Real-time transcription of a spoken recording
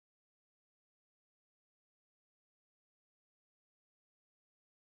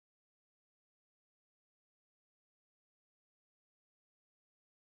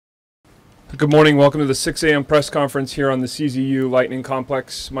Good morning. Welcome to the 6 a.m. press conference here on the CZU Lightning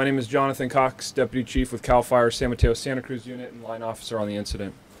Complex. My name is Jonathan Cox, Deputy Chief with CAL FIRE San Mateo Santa Cruz Unit and Line Officer on the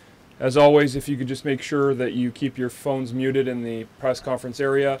incident. As always, if you could just make sure that you keep your phones muted in the press conference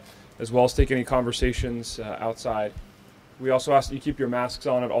area, as well as take any conversations outside. We also ask that you keep your masks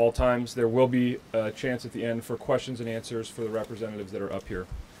on at all times. There will be a chance at the end for questions and answers for the representatives that are up here.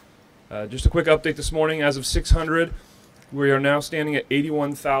 Just a quick update this morning. As of 600, we are now standing at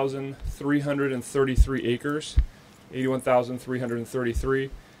 81,333 acres, 81,333.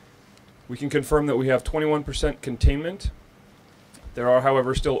 We can confirm that we have 21% containment. There are,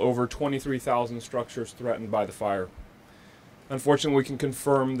 however, still over 23,000 structures threatened by the fire. Unfortunately, we can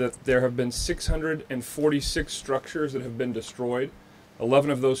confirm that there have been 646 structures that have been destroyed. 11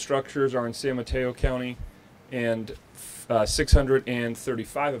 of those structures are in San Mateo County, and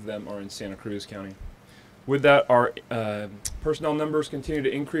 635 of them are in Santa Cruz County. With that, our personnel numbers continue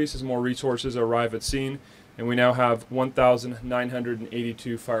to increase as more resources arrive at scene, and we now have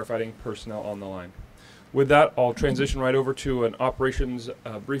 1,982 firefighting personnel on the line. With that, I'll transition right over to an operations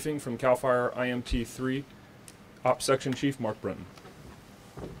briefing from CAL FIRE IMT 3 Ops Section Chief Mark Brunton.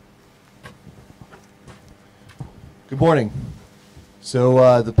 Good morning.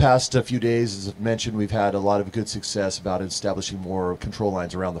 So the past few days, as I've mentioned, we've had a lot of good success about establishing more control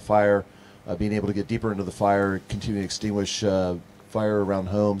lines around the fire. Being able to get deeper into the fire, continue to extinguish fire around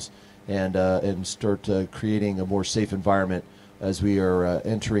homes, and start creating a more safe environment as we are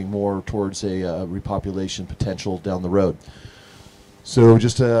entering more towards a repopulation potential down the road. So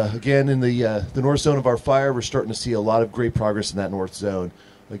just again, in the north zone of our fire, we're starting to see a lot of great progress in that north zone.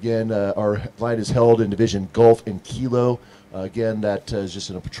 Again, our line is held in Division Gulf and Kilo. Again, that is just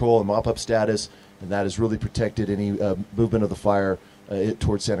in a patrol and mop-up status, and that has really protected any movement of the fire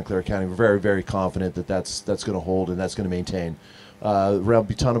towards Santa Clara County. We're very, very confident that that's going to hold and that's going to maintain. Around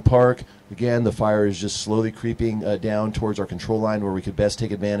Butana Park, again, the fire is just slowly creeping down towards our control line where we could best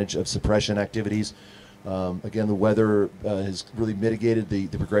take advantage of suppression activities. Again, the weather has really mitigated the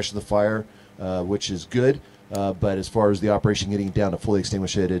progression of the fire, which is good. But as far as the operation getting down to fully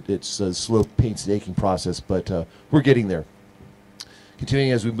extinguish it, it's a slow, painstaking process, but we're getting there.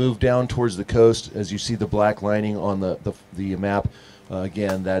 Continuing as we move down towards the coast, as you see the black lining on the map,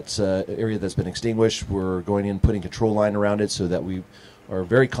 again, that's an area that's been extinguished. We're going in putting control line around it so that we are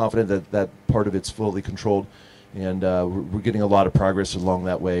very confident that that part of it's fully controlled. And we're getting a lot of progress along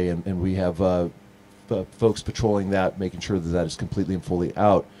that way, and we have folks patrolling that, making sure that that is completely and fully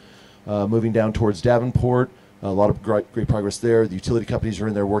out. Moving down towards Davenport, a lot of great progress there. The utility companies are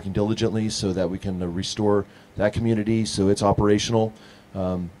in there working diligently so that we can restore that community so it's operational.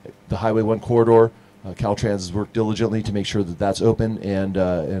 The Highway 1 corridor, Caltrans has worked diligently to make sure that that's open and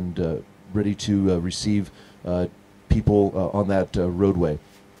ready to receive people on that roadway.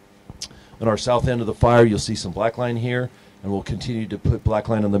 On our south end of the fire, you'll see some black line here, and we'll continue to put black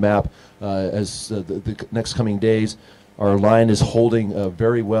line on the map as the next coming days. Our line is holding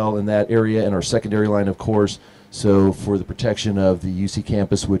very well in that area, and our secondary line, of course. So for the protection of the UC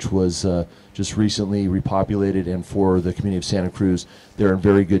campus, which was just recently repopulated, and for the community of Santa Cruz, they're in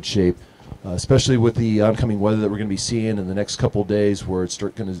very good shape, especially with the oncoming weather that we're going to be seeing in the next couple days, where it's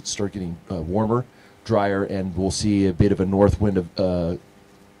going to start getting warmer, drier, and we'll see a bit of a north wind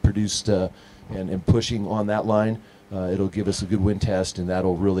produced and pushing on that line. It'll give us a good wind test, and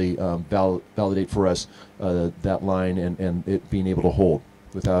that'll really validate for us that line and it being able to hold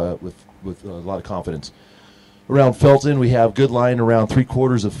with a lot of confidence. Around Felton, we have good line around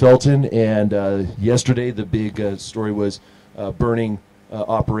 3/4 of Felton, and yesterday the big story was burning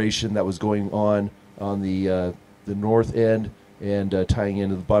operation that was going on the north end and tying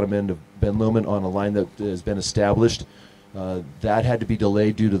into the bottom end of Ben Lomond on a line that has been established. That had to be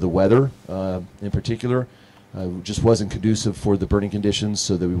delayed due to the weather in particular. Just wasn't conducive for the burning conditions,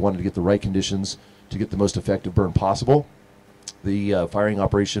 so that we wanted to get the right conditions to get the most effective burn possible. The burn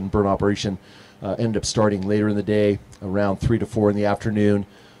operation ended up starting later in the day, around 3 to 4 in the afternoon,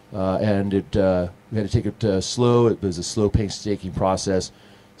 and we had to take it slow. It was a slow, painstaking process,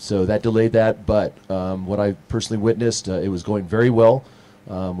 so that delayed that. But what I personally witnessed, it was going very well.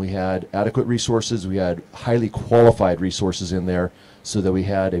 We had adequate resources. We had highly qualified resources in there, so that we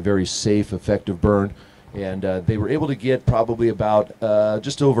had a very safe, effective burn. And they were able to get probably about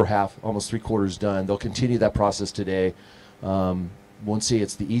just over half, almost 3/4 done. They'll continue that process today. Won't say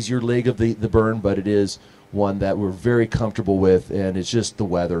it's the easier leg of the burn, but it is one that we're very comfortable with, and it's just the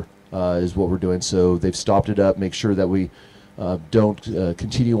weather is what we're doing. So they've stopped it up, make sure that we don't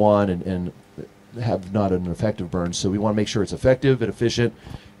continue on and have not an effective burn. So we want to make sure it's effective and efficient,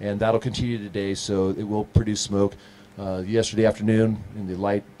 and that'll continue today, so it will produce smoke. Yesterday afternoon in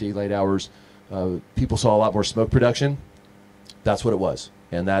the daylight hours, people saw a lot more smoke production. That's what it was,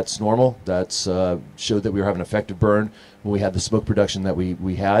 and that's normal. That's showed that we were having an effective burn when we had the smoke production that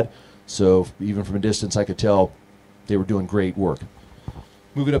we had. So even from a distance, I could tell they were doing great work.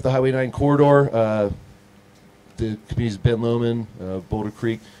 Moving up the Highway 9 corridor, the communities of Ben Lomond, Boulder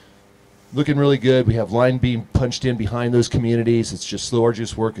Creek, looking really good. We have line being punched in behind those communities. It's just slow,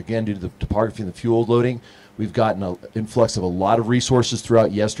 arduous work, again, due to the topography and the fuel loading. We've gotten an influx of a lot of resources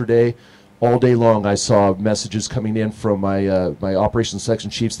throughout yesterday. All day long, I saw messages coming in from my my operations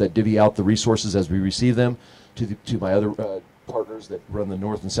section chiefs that divvy out the resources as we receive them to my other partners that run the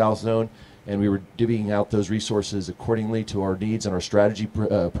north and south zone, and we were divvying out those resources accordingly to our needs and our strategy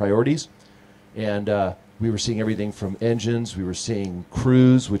priorities. And we were seeing everything from engines. We were seeing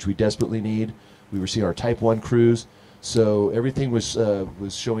Cruz, which we desperately need. We were seeing our Type 1 Cruz. So everything was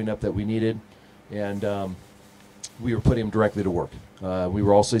showing up that we needed, and we were putting them directly to work. We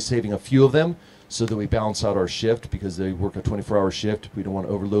were also saving a few of them so that we balance out our shift, because they work a 24-hour shift. We don't want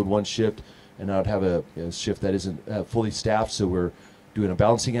to overload one shift and not have a shift that isn't fully staffed, so we're doing a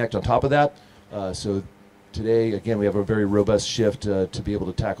balancing act on top of that. So today, again, we have a very robust shift to be able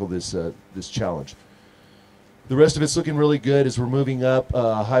to tackle this this challenge. The rest of it's looking really good as we're moving up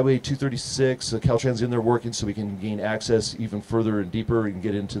Highway 236. Caltrans in there working so we can gain access even further and deeper and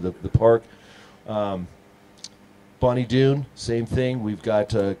get into the park. Bonnie Doon, same thing. We've got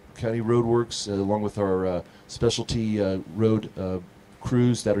County Roadworks along with our specialty road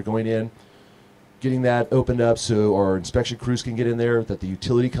crews that are going in, getting that opened up so our inspection crews can get in there, that the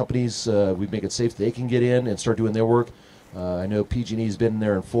utility companies, we make it safe they can get in and start doing their work. I know PG&E has been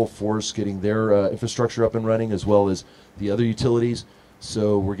there in full force getting their infrastructure up and running, as well as the other utilities.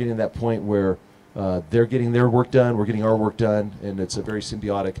 So we're getting to that point where they're getting their work done, we're getting our work done, and it's a very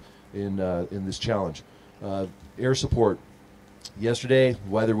symbiotic in this challenge. Air support. Yesterday,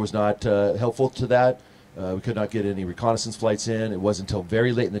 weather was not helpful to that. We could not get any reconnaissance flights in. It wasn't until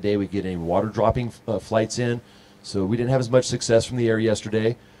very late in the day we get any water dropping flights in. So we didn't have as much success from the air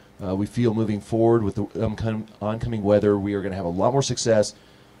yesterday. We feel moving forward with the oncoming weather, we are going to have a lot more success.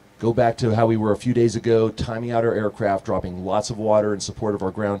 Go back to how we were a few days ago, timing out our aircraft, dropping lots of water in support of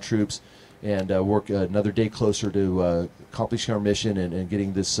our ground troops, and work another day closer to accomplishing our mission and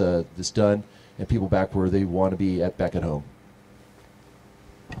getting this this done and people back where they want to be back at home.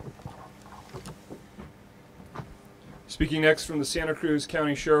 Speaking next from the Santa Cruz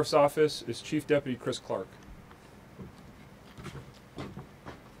County Sheriff's Office is Chief Deputy Chris Clark.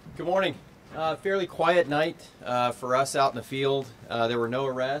 Good morning. Fairly quiet night for us out in the field. There were no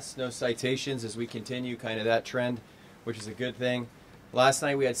arrests, no citations as we continue kind of that trend, which is a good thing. Last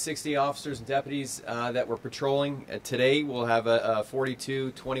night we had 60 officers and deputies that were patrolling. Today we'll have a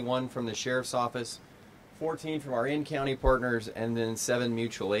 42, 21 from the Sheriff's Office, 14 from our in-county partners, and then 7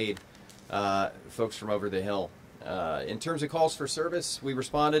 mutual aid folks from over the hill. In terms of calls for service, we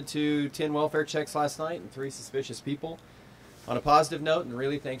responded to 10 welfare checks last night and 3 suspicious people. On a positive note, and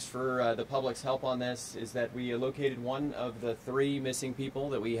really thanks for the public's help on this, is that we located one of the 3 missing people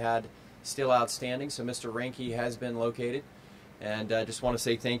that we had still outstanding. So Mr. Ranke has been located, and I just want to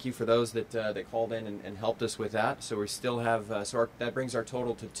say thank you for those that that called in and helped us with that. So we still have that brings our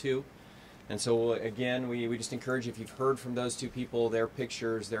total to 2. And so again, we just encourage you, if you've heard from those 2 people, their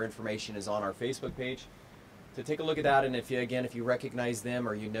pictures, their information is on our Facebook page, to take a look at that. And if you recognize them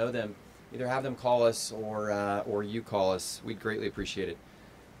or you know them, either have them call us or you call us. We'd greatly appreciate it.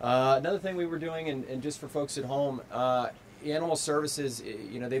 Another thing we were doing, and just for folks at home, animal services,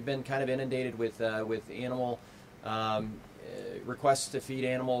 they've been kind of inundated with animal requests to feed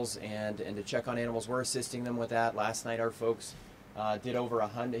animals and to check on animals. We're assisting them with that. Last night our folks hit over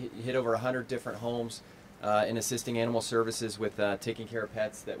 100 different homes in assisting animal services with taking care of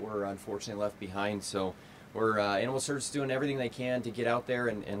pets that were unfortunately left behind. So we're animal services doing everything they can to get out there,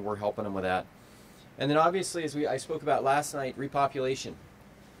 and we're helping them with that. And then obviously, as I spoke about last night, repopulation.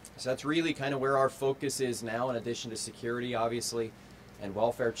 So that's really kind of where our focus is now, in addition to security, obviously, and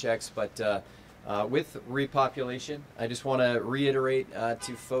welfare checks. But with repopulation, I just want to reiterate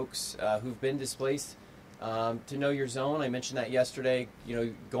to folks who've been displaced to know your zone. I mentioned that yesterday.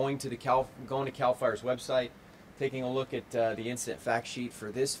 Going to CAL FIRE's website, taking a look at the incident fact sheet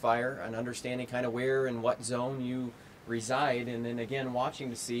for this fire, and understanding kind of where and what zone you reside, and then again watching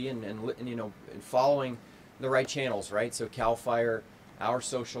to see and following the right channels, right? So CAL FIRE, our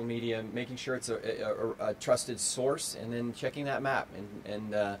social media, making sure it's a trusted source, and then checking that map.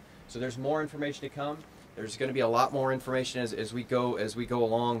 And so there's more information to come. There's going to be a lot more information as we go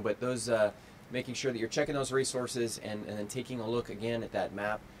along, but those making sure that you're checking those resources and then taking a look again at that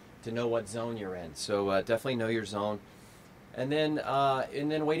map to know what zone you're in. So definitely know your zone. and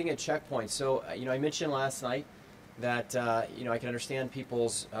then waiting at checkpoints. So I mentioned last night that I can understand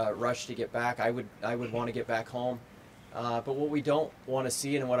people's rush to get back. I would want to get back home, but what we don't want to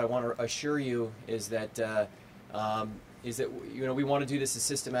see, and what I want to assure you is that we want to do this as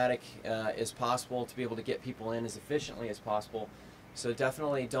systematic as possible to be able to get people in as efficiently as possible. So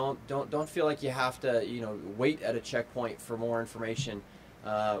definitely don't feel like you have to wait at a checkpoint for more information.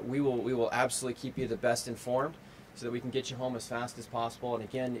 We will absolutely keep you the best informed, so that we can get you home as fast as possible. And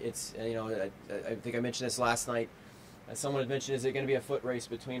again, it's I think I mentioned this last night. Someone had mentioned, is it going to be a foot race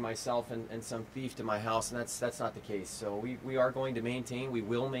between myself and some thief to my house? And that's not the case. So we are going to we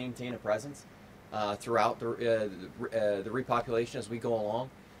will maintain a presence throughout the repopulation as we go along,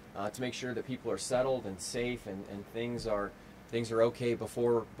 to make sure that people are settled and safe and things are okay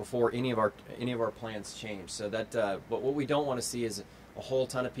before any of our plans change. So that but what we don't want to see is a whole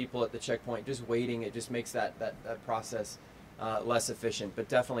ton of people at the checkpoint just waiting. It just makes that process less efficient. But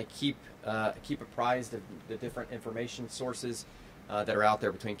definitely keep apprised of the different information sources that are out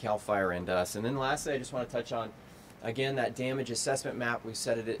there between CAL FIRE and us. And then lastly, I just want to touch on again that damage assessment map. We've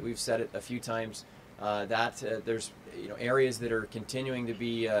said it a few times. There's areas that are continuing to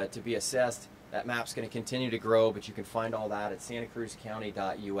be assessed. That map's going to continue to grow, but you can find all that at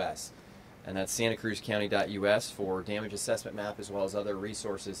santacruzcounty.us. And that's santacruzcounty.us for damage assessment map, as well as other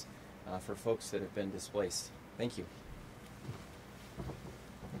resources for folks that have been displaced. Thank you.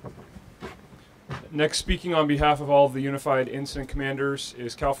 Next, speaking on behalf of all of the Unified Incident Commanders,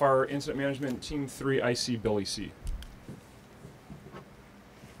 is CAL FIRE Incident Management Team 3 IC Billy C.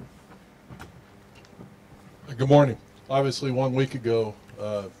 Good morning. Obviously, 1 week ago,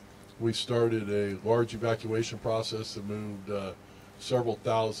 we started a large evacuation process that moved several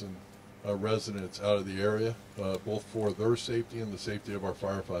thousand residents out of the area, both for their safety and the safety of our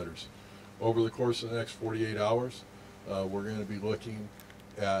firefighters. Over the course of the next 48 hours, we're going to be looking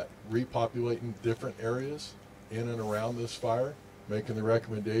at repopulating different areas in and around this fire, making the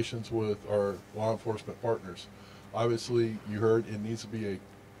recommendations with our law enforcement partners. Obviously, you heard it needs to be a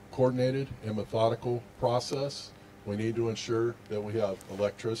coordinated and methodical process. We need to ensure that we have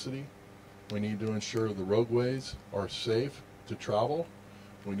electricity. We need to ensure the roadways are safe to travel.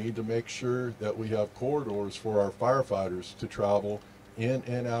 We need to make sure that we have corridors for our firefighters to travel in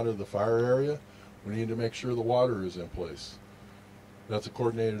and out of the fire area. We need to make sure the water is in place. That's a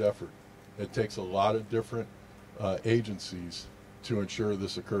coordinated effort. It takes a lot of different agencies to ensure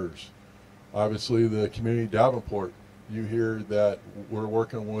this occurs. Obviously, the community Davenport, you hear that we're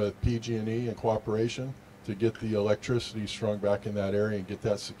working with PG&E in cooperation to get the electricity strung back in that area and get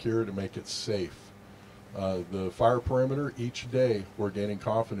that secure to make it safe. The fire perimeter, each day we're gaining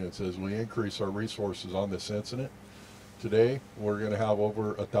confidence as we increase our resources on this incident. Today we're going to have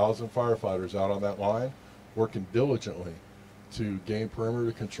over 1,000 firefighters out on that line working diligently to gain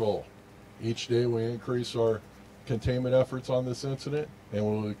perimeter control. Each day we increase our containment efforts on this incident, and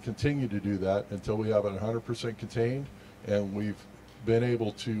we'll continue to do that until we have it 100% contained and we've been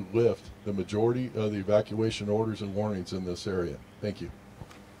able to lift the majority of the evacuation orders and warnings in this area. Thank you.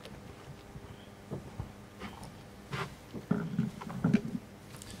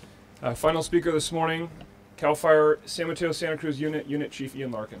 Final speaker this morning, CAL FIRE San Mateo Santa Cruz Unit Chief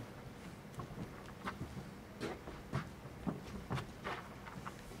Ian Larkin.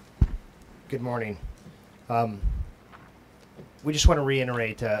 Good morning. We just want to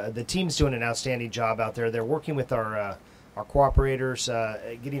reiterate, the team's doing an outstanding job out there. They're working with our cooperators,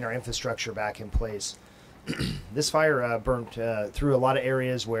 getting our infrastructure back in place. This fire burnt through a lot of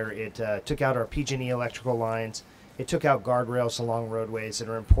areas where it took out our PG&E electrical lines. It took out guardrails along roadways that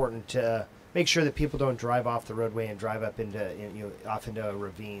are important to make sure that people don't drive off the roadway and drive up off into a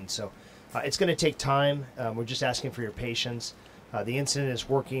ravine. So it's going to take time. We're just asking for your patience. The incident is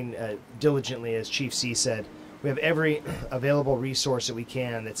working diligently, as Chief C said. We have every available resource that we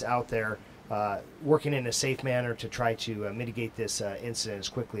can that's out there, working in a safe manner to try to mitigate this incident as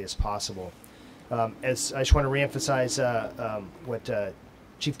quickly as possible. As I just want to reemphasize what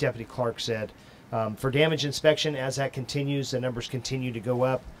Chief Deputy Clark said. For damage inspection, as that continues, the numbers continue to go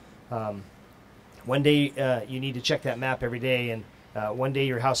up. One day you need to check that map every day, and one day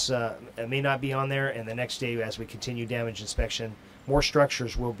your house may not be on there, and the next day, as we continue damage inspection, more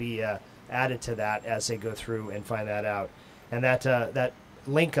structures will be added to that as they go through and find that out. And that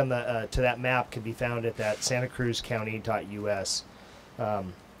link on the to that map can be found at that santacruzcounty.us.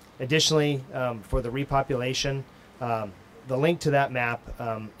 Additionally, for the repopulation, the link to that map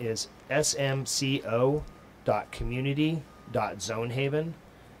is smco.community.zonehaven,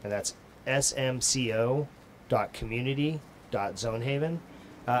 and that's smco.community.zonehaven.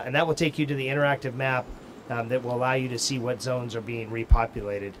 And that will take you to the interactive map that will allow you to see what zones are being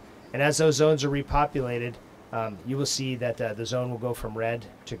repopulated. And as those zones are repopulated, you will see that the zone will go from red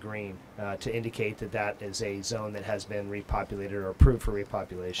to green to indicate that that is a zone that has been repopulated or approved for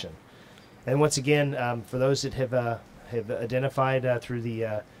repopulation. And once again, for those that have identified through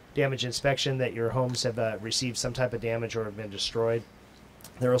the damage inspection that your homes have received some type of damage or have been destroyed,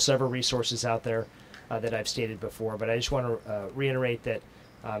 there are several resources out there that I've stated before, but I just want to reiterate that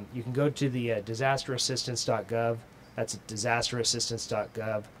you can go to the disasterassistance.gov. That's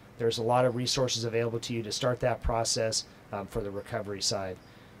disasterassistance.gov. There's a lot of resources available to you to start that process for the recovery side.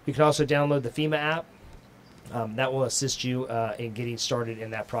 You can also download the FEMA app. That will assist you in getting started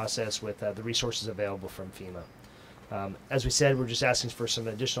in that process with the resources available from FEMA. As we said, we're just asking for some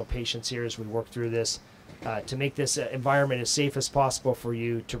additional patience here as we work through this to make this environment as safe as possible for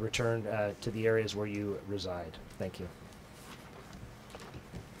you to return to the areas where you reside. Thank you.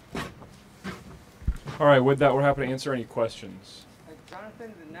 All right, with that, we're happy to answer any questions.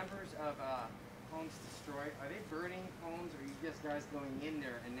 Jonathan, the numbers of homes destroyed, are they burning homes, or are you just guys going in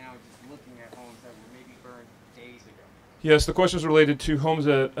there and now just looking at homes that were maybe burned days ago? Yes, the question is related to homes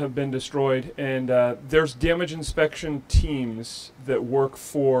that have been destroyed, and there's damage inspection teams that work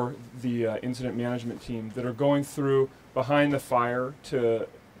for the incident management team that are going through behind the fire to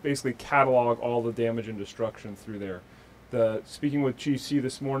basically catalog all the damage and destruction through there. Speaking with Chief C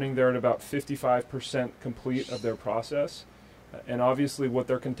this morning, they're at about 55% complete of their process. And obviously what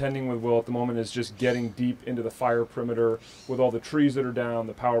they're contending with, Will, at the moment is just getting deep into the fire perimeter with all the trees that are down,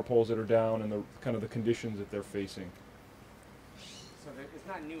 the power poles that are down, and the kind of the conditions that they're facing. So it's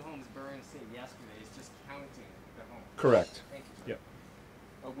not new homes burned, say, yesterday, it's just counting the homes. Correct. Thank you, sir.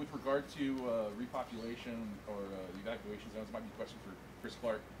 Yep. With regard to repopulation or evacuation zones, might be a question for Chris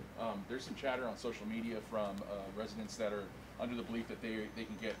Clark. There's some chatter on social media from residents that are under the belief that they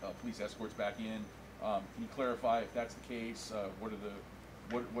can get police escorts back in. Can you clarify if that's the case? What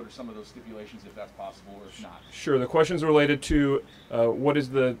are some of those stipulations, if that's possible or if not? Sure. The question's related to what is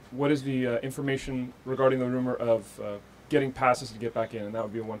the information regarding the rumor of getting passes to get back in, and that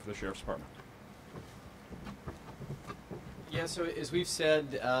would be one for the Sheriff's Department. Yeah, so as we've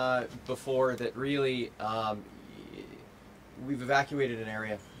said before, that really we've evacuated an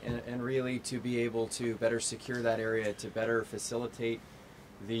area, and really to be able to better secure that area, to better facilitate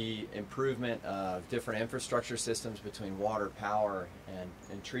the improvement of different infrastructure systems between water, power,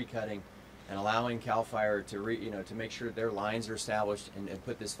 and tree cutting, and allowing CAL FIRE to to make sure their lines are established and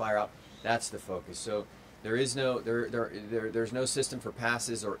put this fire out. That's the focus. So there is there's no system for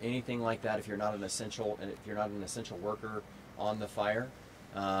passes or anything like that if you're not an essential worker on the fire.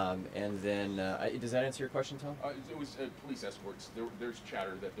 And then does that answer your question, Tom? It was police escorts. There's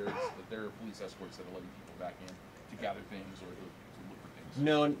chatter that there are police escorts that are letting people back in to gather things or to look for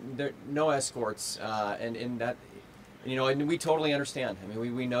things. No escorts, and in that, and we totally understand. I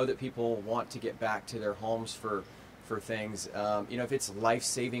mean, we know that people want to get back to their homes for things. If it's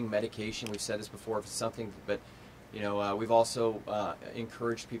life-saving medication, we've said this before. If it's something, but we've also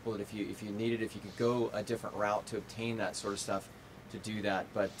encouraged people that if you need it, if you could go a different route to obtain that sort of stuff, to do that.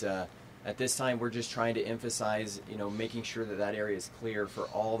 But at this time, we're just trying to emphasize, making sure that area is clear for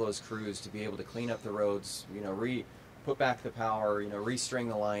all those crews to be able to clean up the roads, put back the power, restring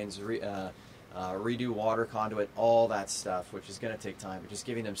the lines, redo water conduit, all that stuff, which is going to take time. But just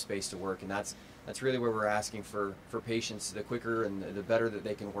giving them space to work, and that's really where we're asking for patience. The quicker and the better that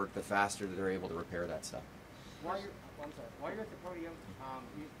they can work, the faster that they're able to repair that stuff. While you're at the podium, you have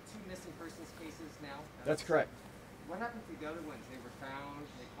 2 missing persons cases now. That's correct. What happened to the other ones? They were found,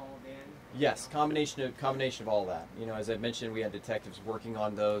 they called in? Yes, combination of all that. As I mentioned, we had detectives working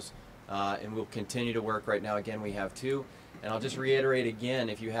on those, and we'll continue to work. Right now, again, we have 2. And I'll just reiterate again,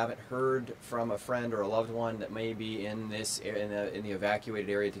 if you haven't heard from a friend or a loved one that may be in the evacuated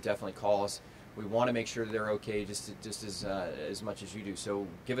area, to definitely call us. We want to make sure that they're okay just as much as you do. So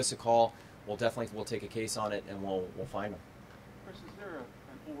give us a call. We'll take a case on it, and we'll find them. Chris, is there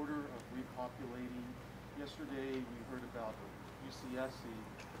an order of repopulating? Yesterday we heard about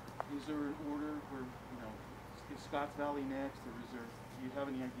UCSC. Is there an order where, is Scotts Valley next, or do you have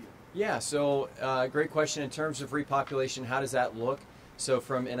any idea? Yeah, so great question. In terms of repopulation, how does that look? So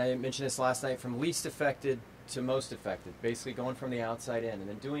and I mentioned this last night, from least affected to most affected, basically going from the outside in, and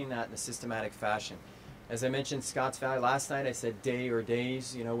then doing that in a systematic fashion. As I mentioned, Scotts Valley, last night I said day or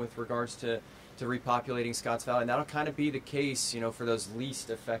days, with regards to repopulating Scotts Valley, and that'll kind of be the case, for those least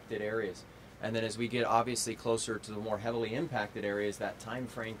affected areas. And then as we get obviously closer to the more heavily impacted areas, that time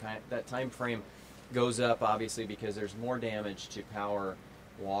frame goes up, obviously, because there's more damage to power,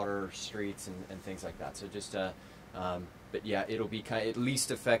 water, streets, and things like that. So just But yeah, it'll be kind of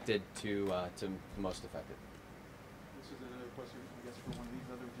least affected to most affected. This is another question, I guess, for one of these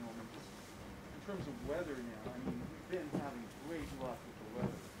other gentlemen. Just in terms of weather now, I mean, we've been having great luck with the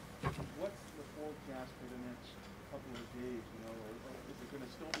weather. What's the forecast for the next couple of days? You know, or is it going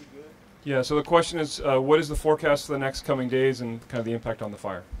to still be good? Yeah, so the question is, what is the forecast for the next coming days and kind of the impact on the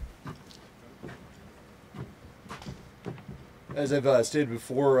fire? As I've stated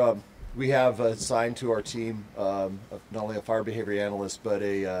before, we have assigned to our team not only a fire behavior analyst, but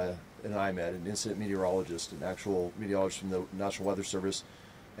an IMET, an incident meteorologist, an actual meteorologist from the National Weather Service.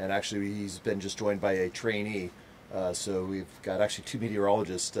 And actually, he's been just joined by a trainee. So we've got actually 2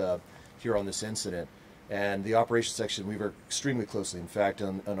 meteorologists here on this incident. And the operations section, we work extremely closely. In fact,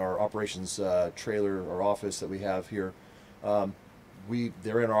 on our operations trailer or office that we have here,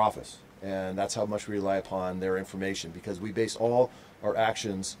 they're in our office. And that's how much we rely upon their information, because we base all our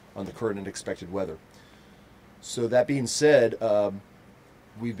actions on the current and expected weather. So that being said, the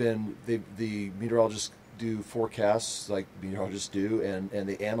meteorologists do forecasts like meteorologists do, and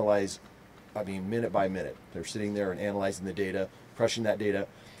they analyze, I mean, minute by minute. They're sitting there and analyzing the data, crushing that data,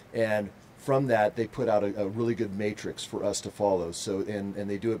 and from that they put out a really good matrix for us to follow. So and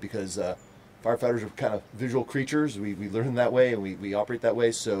they do it because firefighters are kind of visual creatures. We learn that way, and we operate that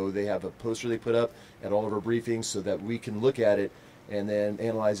way. So they have a poster they put up at all of our briefings so that we can look at it and then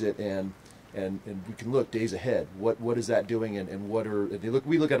analyze it, and we can look days ahead. What is that doing, and what are they look?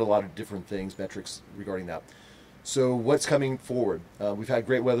 We look at a lot of different things, metrics regarding that. So what's coming forward? We've had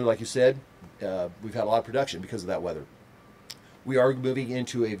great weather, like you said. We've had a lot of production because of that weather. We are moving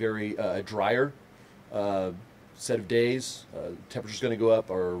into a very drier set of days. Temperature's going to go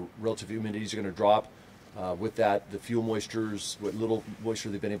up. Our relative humidities are going to drop. With that, the fuel moistures, what little moisture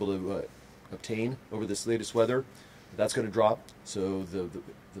they've been able to obtain over this latest weather, that's going to drop. So the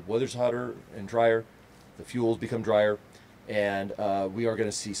weather's hotter and drier. The fuels become drier, and we are going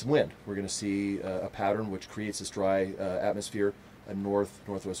to see some wind. We're going to see a pattern which creates this dry atmosphere, a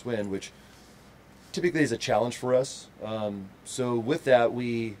northwest wind, which typically is a challenge for us. So with that,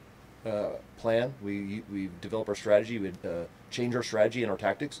 we plan. We develop our strategy. We change our strategy and our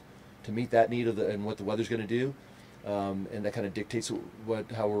tactics to meet that need and what the weather's going to do, and that kind of dictates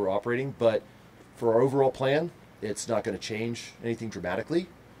how we're operating. But for our overall plan, it's not going to change anything dramatically.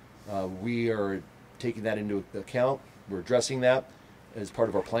 We are taking that into account. We're addressing that as part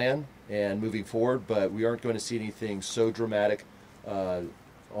of our plan and moving forward. But we aren't going to see anything so dramatic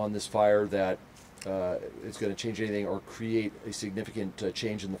on this fire that it's going to change anything or create a significant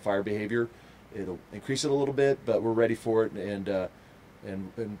change in the fire behavior. It'll increase it a little bit, but we're ready for it, and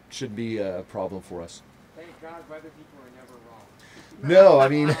shouldn't be a problem for us. Thank God weather people are never wrong. No, I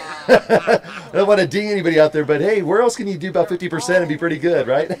mean, I don't want to ding anybody out there, but hey, where else can you do about 50% and be pretty good,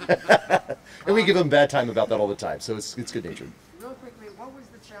 right? And we give them bad time about that all the time, so it's good natured. Real quickly, what was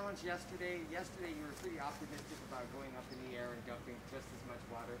the challenge yesterday? Yesterday you were pretty optimistic about going up in the air and dumping just as much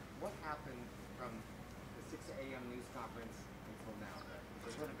water. What happened from the 6 a.m. news conference until now?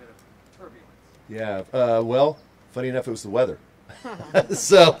 There's a little bit of turbulence. Yeah, well, funny enough, it was the weather.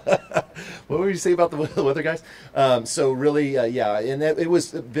 So, what were you say about the weather, guys? So really, yeah, and it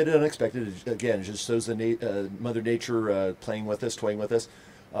was a bit unexpected. Again, it just shows the Mother Nature playing with us, toying with us.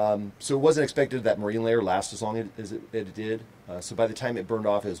 So it wasn't expected that marine layer last as long as it did. So by the time it burned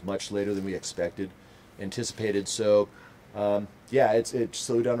off, it was much later than we anticipated. So yeah, it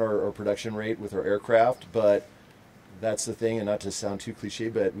slowed down our production rate with our aircraft, but that's the thing, and not to sound too cliche,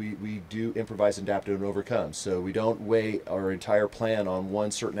 but we do improvise, adapt, and overcome. So we don't weigh our entire plan on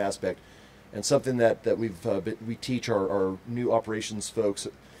one certain aspect. And something that we teach our new operations folks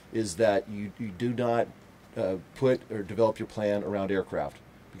is that you do not put or develop your plan around aircraft,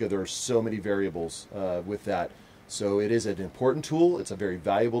 because there are so many variables with that. So it is an important tool. It's a very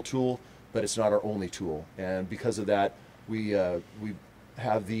valuable tool, but it's not our only tool. And because of that, we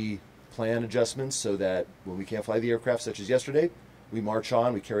have the plan adjustments so that when we can't fly the aircraft, such as yesterday, we march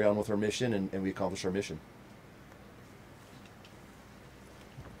on, we carry on with our mission, and we accomplish our mission.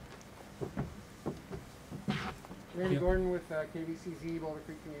 Randy Gordon with KBCZ, Boulder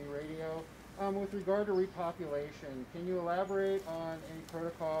Creek Community Radio. With regard to repopulation, can you elaborate on any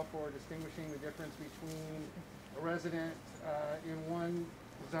protocol for distinguishing the difference between a resident in one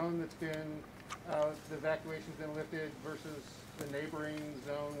zone that's been, the evacuation's been lifted versus the neighboring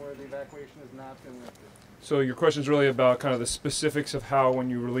zone where the evacuation has not been lifted? So your question is really about kind of the specifics of how,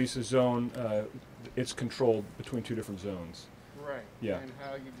 when you release a zone, it's controlled between two different zones. Right. Yeah. And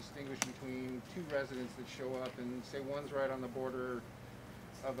how you distinguish between two residents that show up and say one's right on the border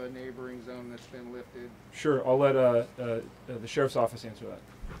of a neighboring zone that's been lifted. Sure, I'll let the sheriff's office answer that.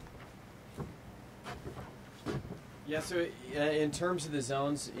 Yeah, so in terms of the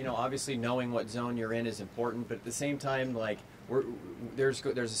zones, obviously knowing what zone you're in is important, but at the same time, like there's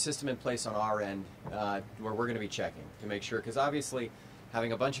a system in place on our end where we're going to be checking to make sure, because obviously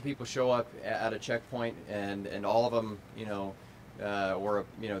having a bunch of people show up at a checkpoint and all of them, or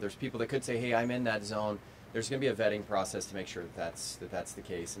there's people that could say, hey, I'm in that zone. There's going to be a vetting process to make sure that's the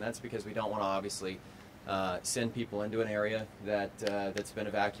case, and that's because we don't want to obviously send people into an area that's been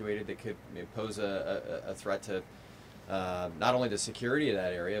evacuated that could pose a threat to not only the security of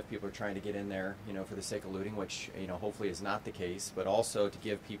that area if people are trying to get in there, for the sake of looting, which hopefully is not the case, but also to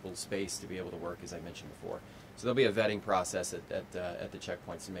give people space to be able to work, as I mentioned before. So there'll be a vetting process at the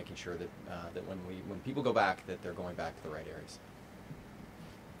checkpoints and making sure that that when people go back, that they're going back to the right areas.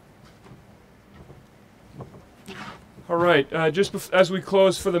 All right, as we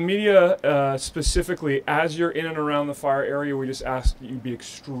close, for the media specifically, as you're in and around the fire area, we just ask that you be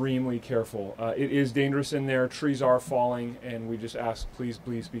extremely careful. It is dangerous in there, trees are falling, and we just ask, please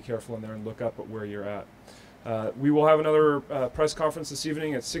be careful in there and look up at where you're at. We will have another press conference this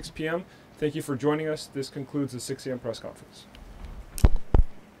evening at 6 p.m. Thank you for joining us. This concludes the 6 a.m. press conference.